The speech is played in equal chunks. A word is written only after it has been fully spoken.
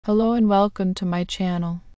Hello and welcome to my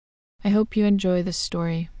channel. I hope you enjoy this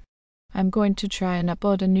story. I'm going to try and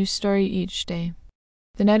upload a new story each day.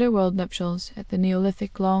 The Netherworld Nuptials at the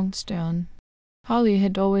Neolithic Longstone. Holly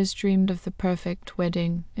had always dreamed of the perfect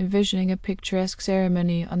wedding, envisioning a picturesque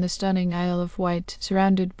ceremony on the stunning Isle of Wight,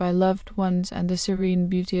 surrounded by loved ones and the serene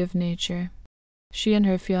beauty of nature. She and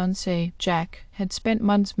her fiancé, Jack, had spent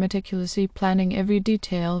months meticulously planning every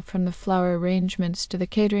detail from the flower arrangements to the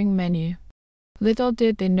catering menu. Little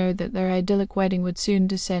did they know that their idyllic wedding would soon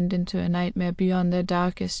descend into a nightmare beyond their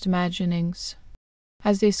darkest imaginings.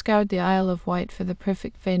 As they scoured the Isle of Wight for the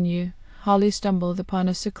perfect venue, Holly stumbled upon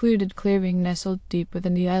a secluded clearing nestled deep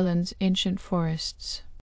within the island's ancient forests.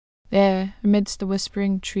 There, amidst the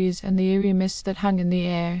whispering trees and the eerie mist that hung in the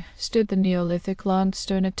air, stood the Neolithic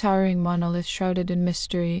Longstone, a towering monolith shrouded in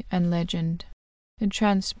mystery and legend.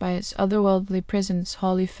 Entranced by its otherworldly presence,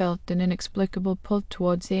 Holly felt an inexplicable pull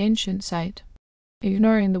towards the ancient site.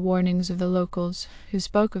 Ignoring the warnings of the locals, who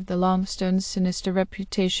spoke of the Longstone's sinister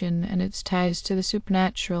reputation and its ties to the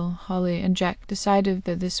supernatural, Holly and Jack decided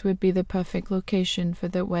that this would be the perfect location for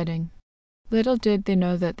their wedding. Little did they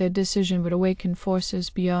know that their decision would awaken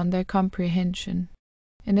forces beyond their comprehension.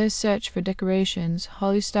 In their search for decorations,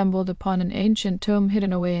 Holly stumbled upon an ancient tome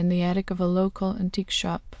hidden away in the attic of a local antique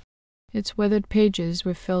shop. Its withered pages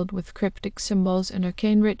were filled with cryptic symbols and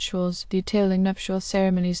arcane rituals detailing nuptial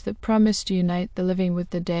ceremonies that promised to unite the living with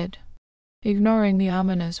the dead. Ignoring the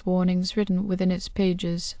ominous warnings written within its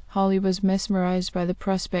pages, Holly was mesmerized by the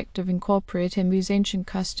prospect of incorporating these ancient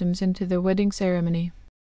customs into their wedding ceremony.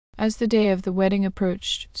 As the day of the wedding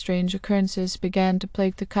approached, strange occurrences began to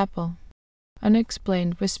plague the couple.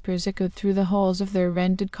 Unexplained whispers echoed through the halls of their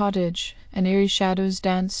rented cottage, and eerie shadows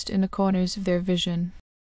danced in the corners of their vision.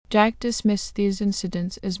 Jack dismissed these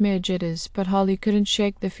incidents as mere jitters, but Holly couldn't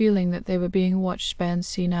shake the feeling that they were being watched by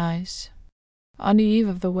unseen eyes. On the eve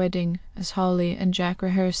of the wedding, as Holly and Jack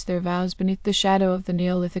rehearsed their vows beneath the shadow of the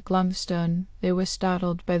Neolithic Longstone, they were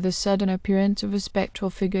startled by the sudden appearance of a spectral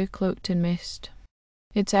figure cloaked in mist.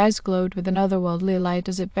 Its eyes glowed with an otherworldly light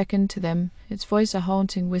as it beckoned to them, its voice a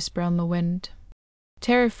haunting whisper on the wind.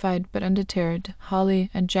 Terrified but undeterred, Holly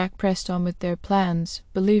and Jack pressed on with their plans,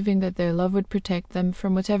 believing that their love would protect them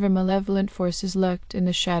from whatever malevolent forces lurked in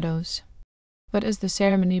the shadows. But as the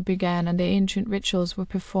ceremony began and the ancient rituals were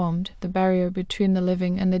performed, the barrier between the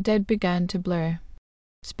living and the dead began to blur.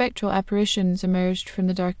 Spectral apparitions emerged from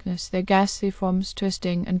the darkness, their ghastly forms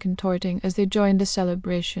twisting and contorting as they joined the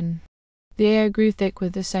celebration. The air grew thick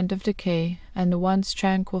with the scent of decay, and the once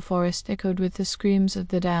tranquil forest echoed with the screams of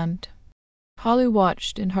the damned. Holly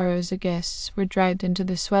watched in horror as the guests were dragged into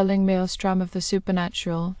the swelling maelstrom of the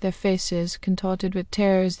supernatural, their faces contorted with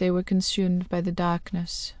terror as they were consumed by the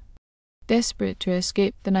darkness. Desperate to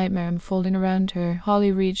escape the nightmare unfolding around her,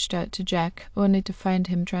 Holly reached out to Jack, only to find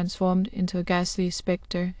him transformed into a ghastly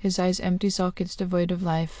spectre, his eyes empty sockets devoid of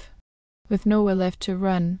life. With nowhere left to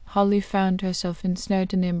run, Holly found herself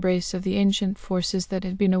ensnared in the embrace of the ancient forces that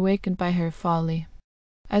had been awakened by her folly.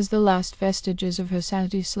 As the last vestiges of her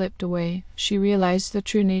sanity slipped away, she realized the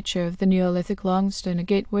true nature of the Neolithic Longstone, a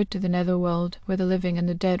gateway to the Netherworld, where the living and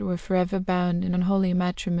the dead were forever bound in unholy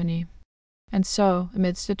matrimony. And so,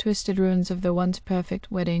 amidst the twisted ruins of their once perfect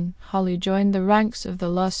wedding, Holly joined the ranks of the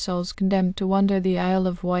lost souls condemned to wander the Isle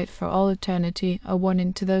of Wight for all eternity, a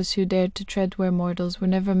warning to those who dared to tread where mortals were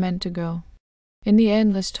never meant to go. In the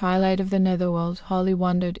endless twilight of the Netherworld, Holly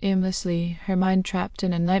wandered aimlessly, her mind trapped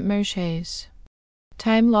in a nightmarish haze.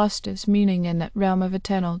 Time lost its meaning in that realm of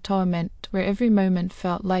eternal torment, where every moment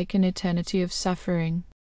felt like an eternity of suffering.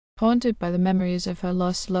 Haunted by the memories of her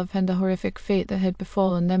lost love and the horrific fate that had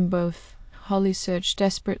befallen them both, Holly searched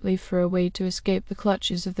desperately for a way to escape the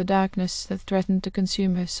clutches of the darkness that threatened to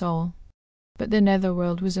consume her soul. But the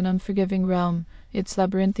Netherworld was an unforgiving realm, its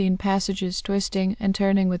labyrinthine passages twisting and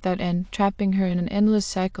turning without end, trapping her in an endless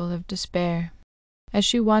cycle of despair. As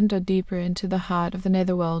she wandered deeper into the heart of the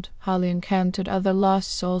Netherworld, Holly encountered other lost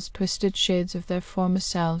souls, twisted shades of their former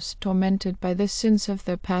selves, tormented by the sins of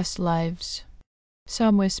their past lives.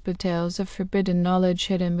 Some whispered tales of forbidden knowledge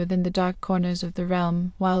hidden within the dark corners of the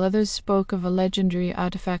realm, while others spoke of a legendary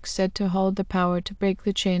artifact said to hold the power to break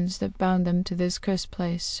the chains that bound them to this cursed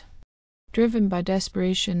place. Driven by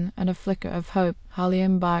desperation and a flicker of hope, Holly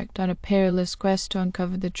embarked on a perilous quest to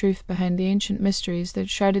uncover the truth behind the ancient mysteries that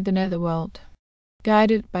shrouded the Netherworld.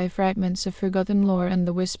 Guided by fragments of forgotten lore and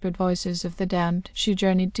the whispered voices of the damned, she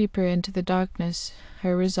journeyed deeper into the darkness,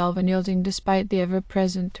 her resolve unyielding despite the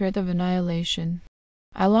ever-present threat of annihilation.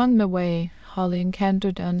 Along the way, Holly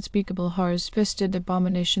encountered unspeakable horrors, twisted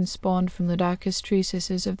abominations spawned from the darkest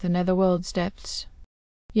recesses of the Netherworld's depths.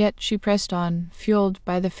 Yet she pressed on, fueled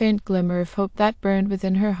by the faint glimmer of hope that burned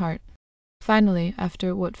within her heart. Finally,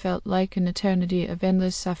 after what felt like an eternity of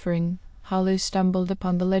endless suffering, Holly stumbled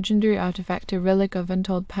upon the legendary artifact, a relic of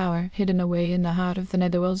untold power, hidden away in the heart of the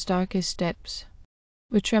Netherworld's darkest depths.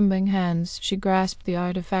 With trembling hands, she grasped the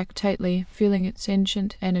artifact tightly, feeling its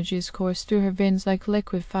ancient energies course through her veins like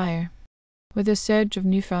liquid fire. With a surge of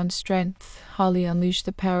newfound strength, Holly unleashed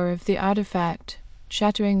the power of the artifact,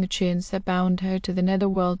 shattering the chains that bound her to the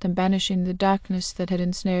Netherworld and banishing the darkness that had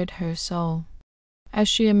ensnared her soul. As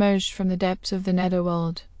she emerged from the depths of the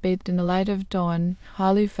Netherworld, bathed in the light of dawn,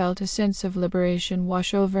 Holly felt a sense of liberation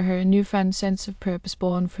wash over her, a newfound sense of purpose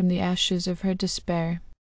born from the ashes of her despair.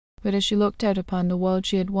 But as she looked out upon the world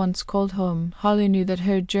she had once called home, Holly knew that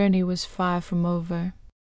her journey was far from over.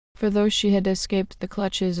 For though she had escaped the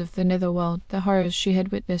clutches of the Netherworld, the horrors she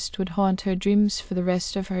had witnessed would haunt her dreams for the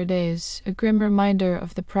rest of her days, a grim reminder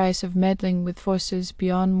of the price of meddling with forces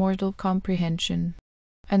beyond mortal comprehension.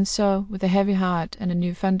 And so, with a heavy heart and a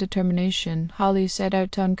newfound determination, Holly set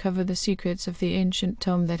out to uncover the secrets of the ancient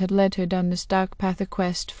tome that had led her down this dark path, a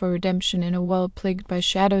quest for redemption in a world plagued by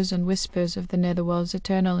shadows and whispers of the Netherworld's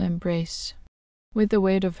eternal embrace. With the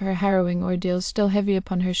weight of her harrowing ordeal still heavy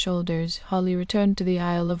upon her shoulders, Holly returned to the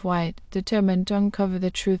Isle of Wight, determined to uncover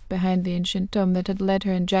the truth behind the ancient tome that had led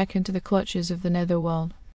her and Jack into the clutches of the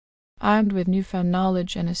Netherworld. Armed with newfound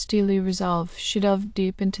knowledge and a steely resolve, she delved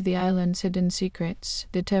deep into the island's hidden secrets,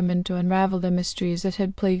 determined to unravel the mysteries that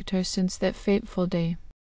had plagued her since that fateful day.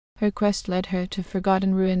 Her quest led her to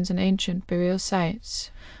forgotten ruins and ancient burial sites,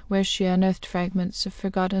 where she unearthed fragments of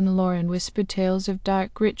forgotten lore and whispered tales of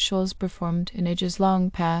dark rituals performed in ages long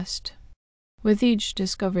past. With each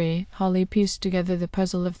discovery, Holly pieced together the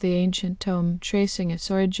puzzle of the ancient tome, tracing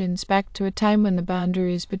its origins back to a time when the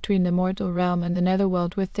boundaries between the mortal realm and the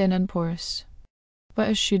Netherworld were thin and porous. But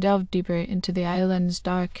as she delved deeper into the island's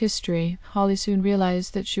dark history, Holly soon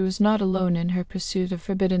realized that she was not alone in her pursuit of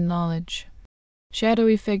forbidden knowledge.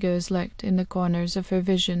 Shadowy figures lurked in the corners of her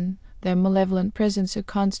vision, their malevolent presence a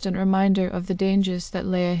constant reminder of the dangers that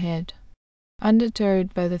lay ahead.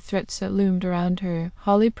 Undeterred by the threats that loomed around her,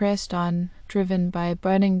 Holly pressed on, driven by a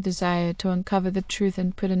burning desire to uncover the truth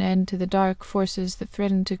and put an end to the dark forces that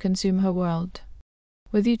threatened to consume her world.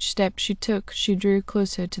 With each step she took, she drew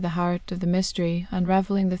closer to the heart of the mystery,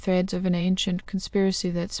 unraveling the threads of an ancient conspiracy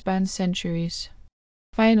that spanned centuries.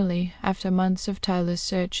 Finally, after months of tireless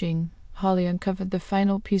searching, Holly uncovered the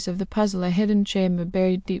final piece of the puzzle, a hidden chamber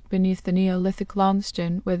buried deep beneath the Neolithic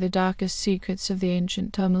Longstone, where the darkest secrets of the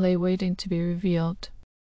ancient tome lay waiting to be revealed.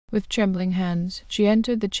 With trembling hands, she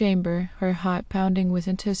entered the chamber, her heart pounding with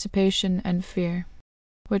anticipation and fear.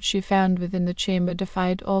 What she found within the chamber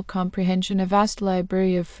defied all comprehension, a vast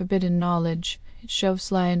library of forbidden knowledge, its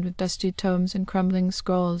shelves lined with dusty tomes and crumbling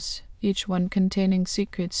scrolls, each one containing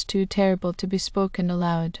secrets too terrible to be spoken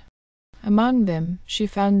aloud. Among them, she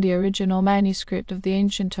found the original manuscript of the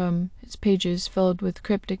ancient tome, its pages filled with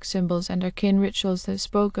cryptic symbols and arcane rituals that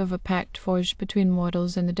spoke of a pact forged between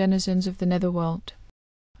mortals and the denizens of the Netherworld.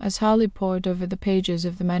 As Holly pored over the pages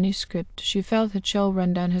of the manuscript, she felt a chill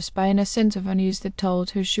run down her spine, a sense of unease that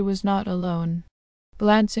told her she was not alone.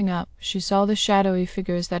 Glancing up, she saw the shadowy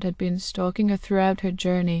figures that had been stalking her throughout her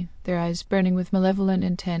journey, their eyes burning with malevolent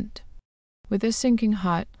intent. With a sinking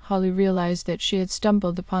heart, Holly realized that she had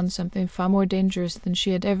stumbled upon something far more dangerous than she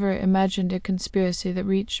had ever imagined, a conspiracy that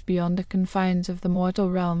reached beyond the confines of the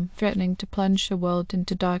mortal realm, threatening to plunge the world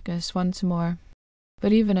into darkness once more.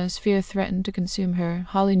 But even as fear threatened to consume her,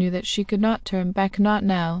 Holly knew that she could not turn back, not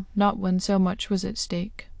now, not when so much was at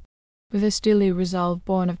stake. With a steely resolve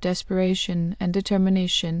born of desperation and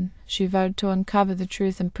determination, she vowed to uncover the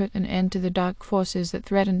truth and put an end to the dark forces that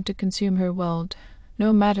threatened to consume her world,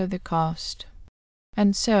 no matter the cost.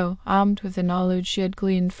 And so, armed with the knowledge she had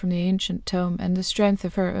gleaned from the ancient tome and the strength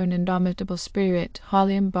of her own indomitable spirit,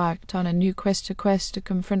 Holly embarked on a new quest to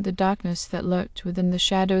confront the darkness that lurked within the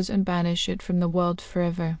shadows and banish it from the world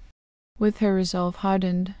forever. With her resolve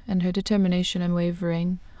hardened and her determination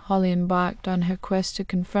unwavering, Holly embarked on her quest to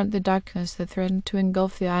confront the darkness that threatened to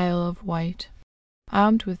engulf the Isle of Wight.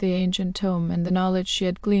 Armed with the ancient tome and the knowledge she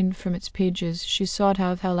had gleaned from its pages, she sought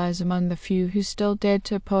out allies among the few who still dared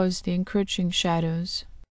to oppose the encroaching shadows.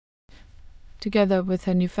 Together with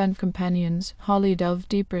her newfound companions, Holly delved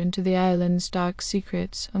deeper into the island's dark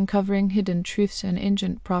secrets, uncovering hidden truths and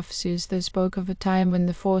ancient prophecies that spoke of a time when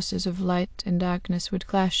the forces of light and darkness would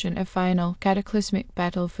clash in a final, cataclysmic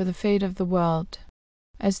battle for the fate of the world.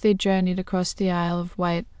 As they journeyed across the Isle of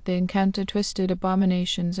Wight, they encountered twisted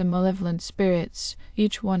abominations and malevolent spirits,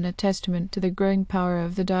 each one a testament to the growing power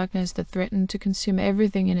of the darkness that threatened to consume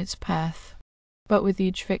everything in its path. But with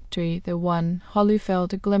each victory they won, Holly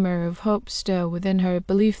felt a glimmer of hope stir within her, a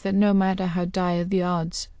belief that no matter how dire the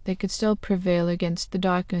odds, they could still prevail against the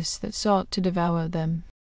darkness that sought to devour them.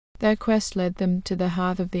 Their quest led them to the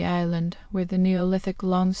heart of the island, where the Neolithic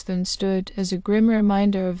Longstone stood as a grim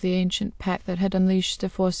reminder of the ancient pact that had unleashed the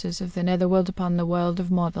forces of the Netherworld upon the world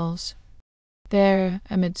of mortals. There,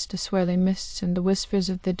 amidst the swirling mists and the whispers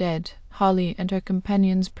of the dead, Holly and her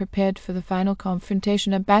companions prepared for the final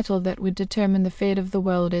confrontation, a battle that would determine the fate of the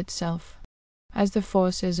world itself. As the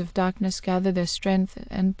forces of darkness gathered their strength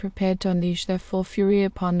and prepared to unleash their full fury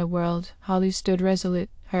upon the world, Holly stood resolute,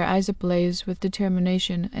 her eyes ablaze with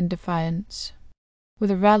determination and defiance.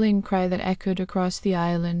 With a rallying cry that echoed across the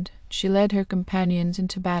island, she led her companions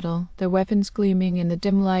into battle, their weapons gleaming in the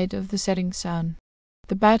dim light of the setting sun.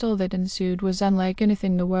 The battle that ensued was unlike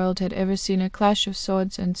anything the world had ever seen, a clash of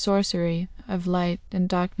swords and sorcery, of light and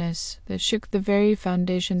darkness, that shook the very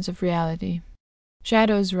foundations of reality.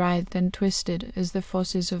 Shadows writhed and twisted as the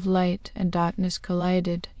forces of light and darkness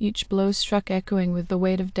collided, each blow struck echoing with the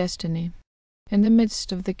weight of destiny. In the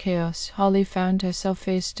midst of the chaos, Holly found herself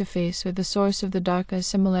face to face with the source of the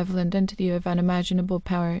darkness, a malevolent entity of unimaginable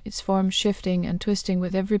power, its form shifting and twisting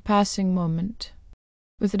with every passing moment.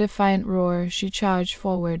 With a defiant roar, she charged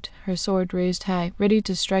forward, her sword raised high, ready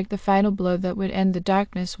to strike the final blow that would end the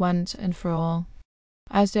darkness once and for all.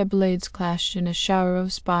 As their blades clashed in a shower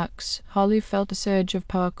of sparks, Holly felt a surge of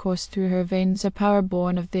power course through her veins, a power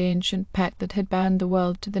born of the ancient pact that had bound the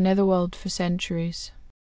world to the Netherworld for centuries.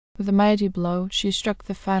 With a mighty blow, she struck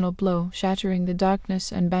the final blow, shattering the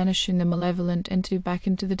darkness and banishing the malevolent entity back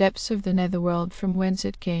into the depths of the Netherworld from whence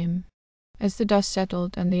it came. As the dust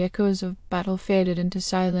settled and the echoes of battle faded into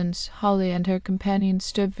silence, Holly and her companions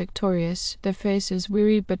stood victorious, their faces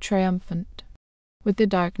weary but triumphant. With the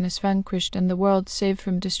darkness vanquished and the world saved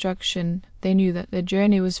from destruction, they knew that their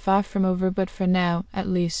journey was far from over, but for now, at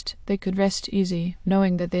least, they could rest easy,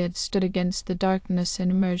 knowing that they had stood against the darkness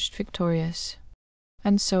and emerged victorious.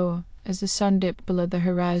 And so, as the sun dipped below the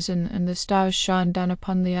horizon and the stars shone down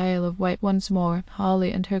upon the Isle of Wight once more,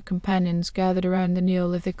 Holly and her companions gathered around the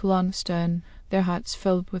Neolithic Longstone, their hearts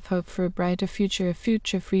filled with hope for a brighter future, a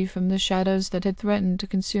future free from the shadows that had threatened to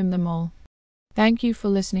consume them all. Thank you for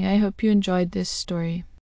listening. I hope you enjoyed this story.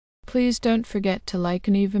 Please don't forget to like,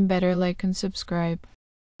 and even better, like and subscribe.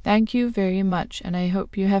 Thank you very much, and I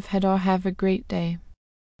hope you have had or have a great day.